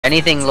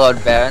Anything,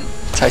 Lord Baron.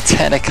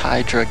 Titanic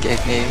Hydra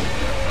gave me.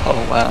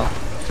 Oh wow.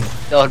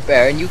 Lord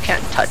Baron, you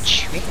can't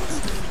touch me.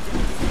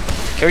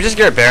 Can we just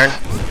get a Baron?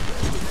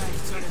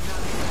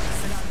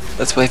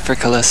 Let's wait for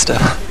Callista.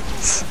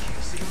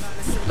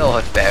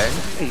 Lord Baron,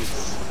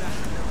 please.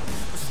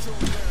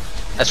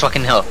 Let's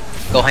fucking hill.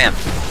 Go ham.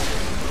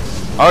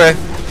 Okay.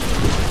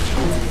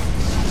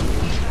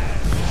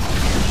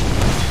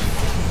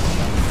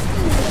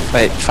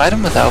 Wait, fight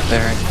him without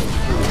Baron.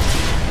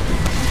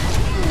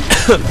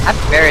 That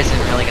bear isn't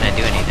really gonna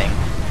do anything.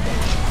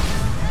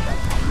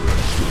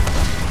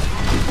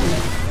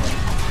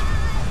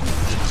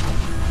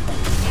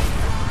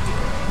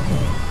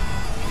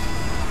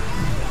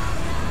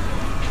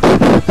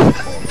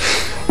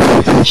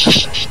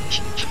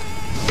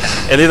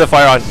 Hey, leave the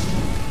fire on.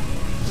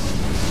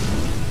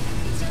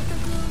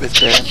 With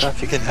Baron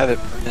buff, you can have it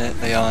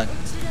permanently on.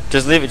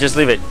 Just leave it, just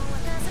leave it.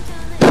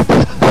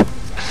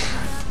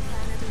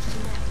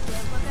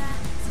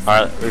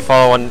 Alright, we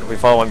follow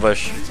one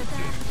bush.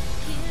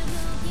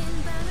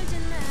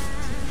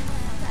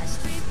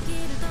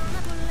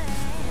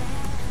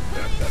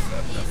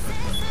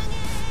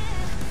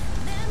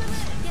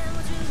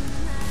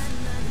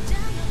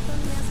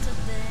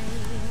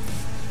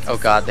 Oh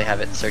god, they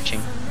have it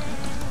searching.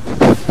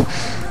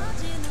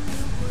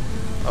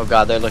 Oh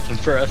god, they're looking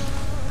for us.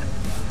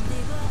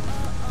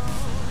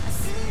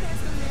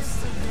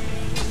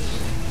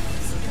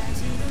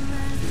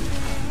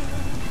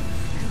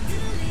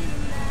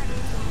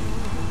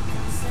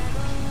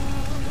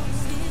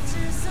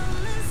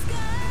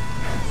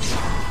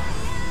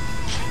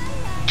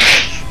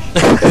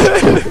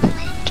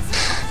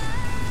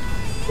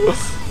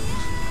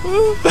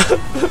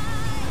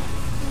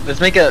 Let's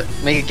make a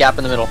gap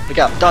in the middle. Look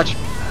out, dodge.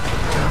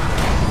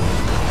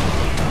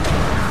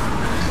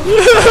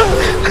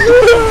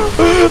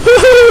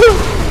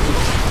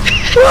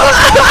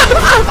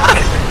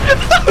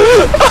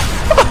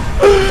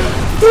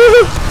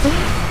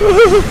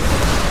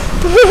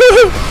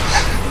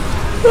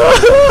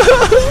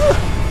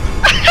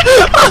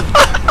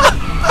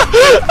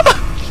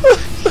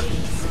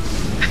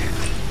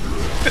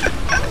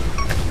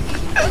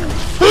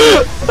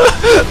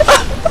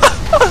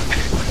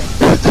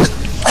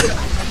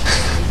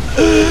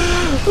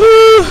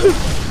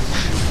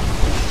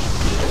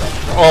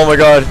 Oh my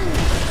god.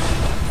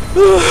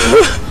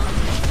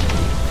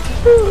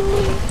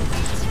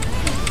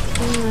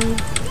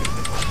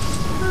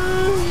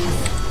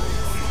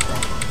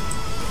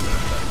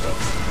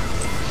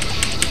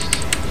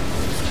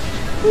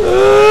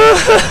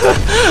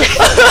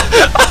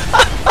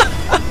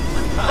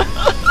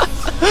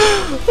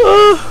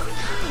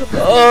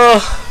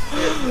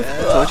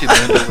 I told you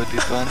Mando would be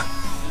fun.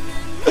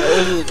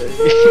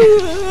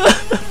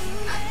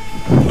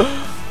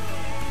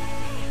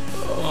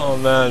 Oh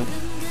man.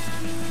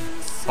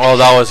 Oh,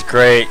 that was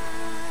great.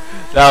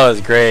 That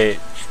was great.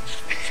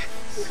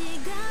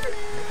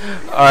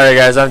 Alright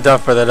guys, I'm done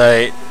for the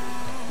night.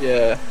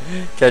 Yeah.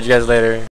 Catch you guys later.